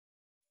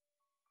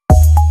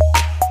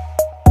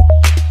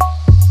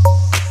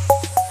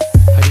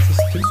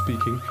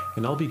speaking,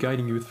 and I'll be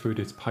guiding you through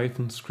this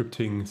Python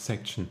scripting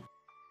section.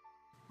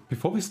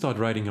 Before we start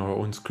writing our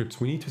own scripts,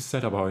 we need to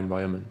set up our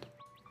environment.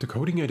 The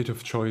coding editor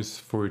of choice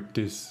for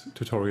this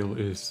tutorial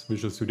is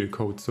Visual Studio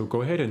Code, so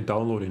go ahead and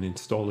download and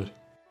install it.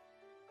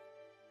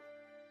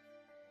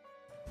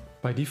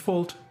 By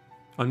default,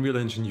 Unreal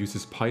Engine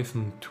uses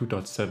Python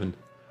 2.7.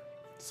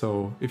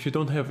 So if you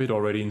don't have it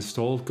already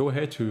installed, go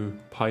ahead to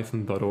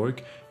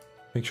python.org.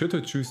 Make sure to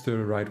choose the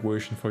right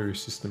version for your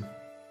system.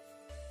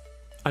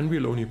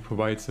 Unreal only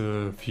provides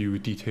a few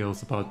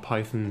details about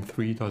Python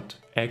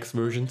 3.x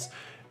versions,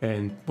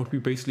 and what we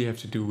basically have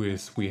to do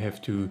is we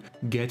have to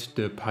get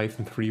the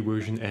Python 3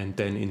 version and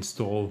then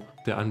install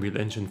the Unreal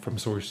Engine from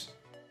source.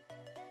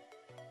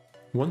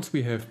 Once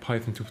we have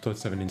Python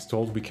 2.7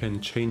 installed, we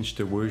can change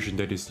the version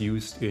that is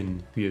used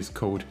in VS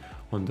Code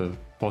on the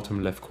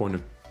bottom left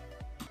corner.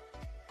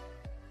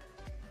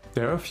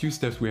 There are a few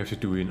steps we have to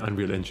do in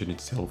Unreal Engine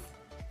itself.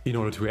 In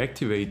order to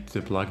activate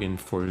the plugin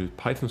for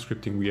Python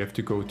scripting, we have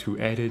to go to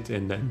Edit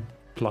and then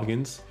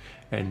Plugins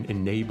and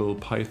enable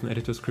Python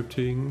editor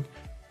scripting,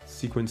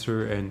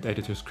 sequencer and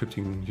editor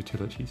scripting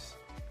utilities.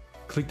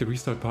 Click the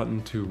restart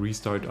button to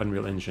restart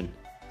Unreal Engine.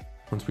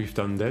 Once we've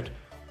done that,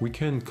 we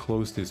can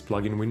close this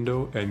plugin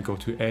window and go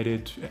to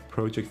Edit,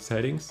 Project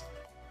Settings.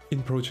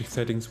 In Project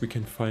Settings we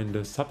can find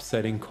a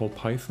subsetting called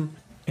Python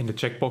and a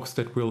checkbox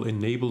that will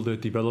enable the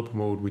developer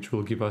mode, which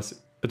will give us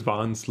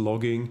advanced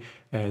logging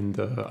and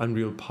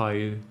Unreal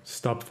Pi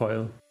stub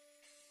file.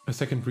 A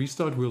second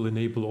restart will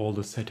enable all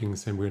the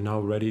settings, and we're now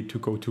ready to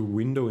go to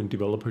Window and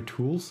Developer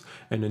Tools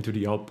and into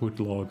the output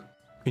log.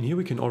 In here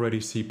we can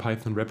already see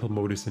Python REPL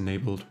mode is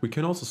enabled. We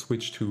can also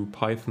switch to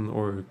Python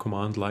or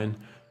command line,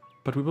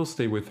 but we will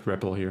stay with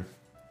REPL here.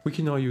 We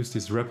can now use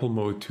this REPL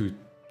mode to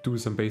do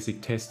some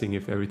basic testing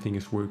if everything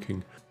is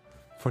working.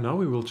 For now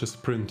we will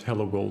just print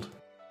Hello World.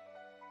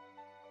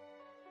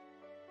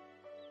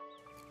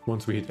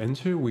 Once we hit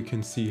enter, we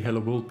can see Hello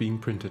World being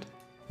printed.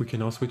 We can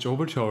now switch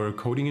over to our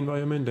coding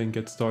environment and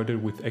get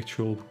started with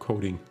actual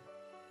coding.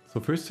 So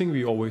first thing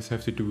we always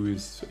have to do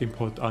is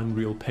import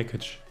Unreal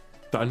package.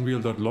 The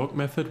unreal.log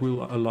method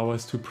will allow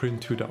us to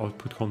print to the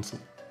output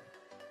console.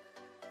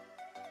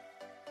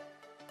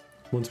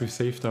 Once we've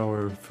saved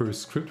our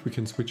first script, we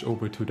can switch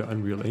over to the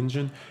Unreal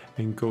Engine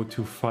and go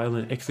to File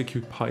and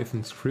Execute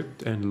Python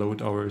script and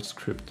load our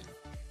script.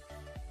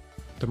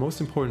 The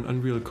most important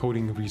Unreal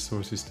coding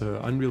resource is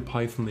the Unreal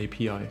Python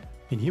API.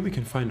 In here we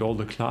can find all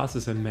the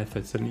classes and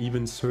methods and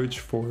even search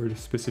for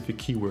specific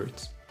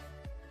keywords.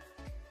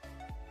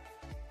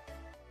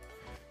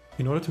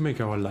 In order to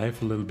make our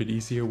life a little bit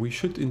easier, we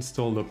should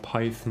install the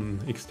Python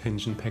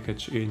extension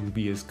package in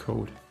VS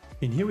Code.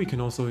 In here we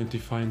can also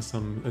define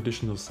some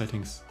additional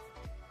settings.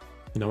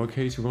 In our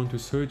case, we want to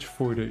search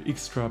for the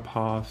extra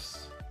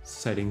paths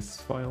settings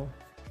file.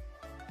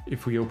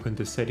 If we open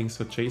the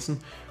settings.json,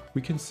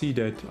 we can see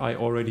that I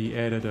already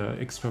added an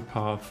extra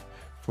path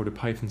for the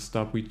Python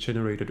stub we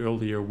generated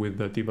earlier with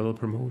the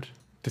developer mode.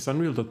 This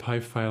unreal.py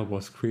file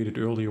was created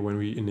earlier when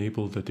we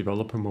enabled the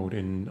developer mode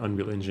in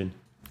Unreal Engine.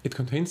 It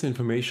contains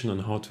information on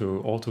how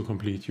to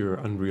autocomplete your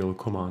Unreal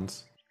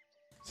commands.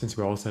 Since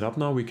we're all set up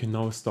now, we can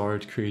now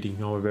start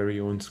creating our very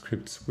own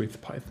scripts with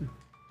Python.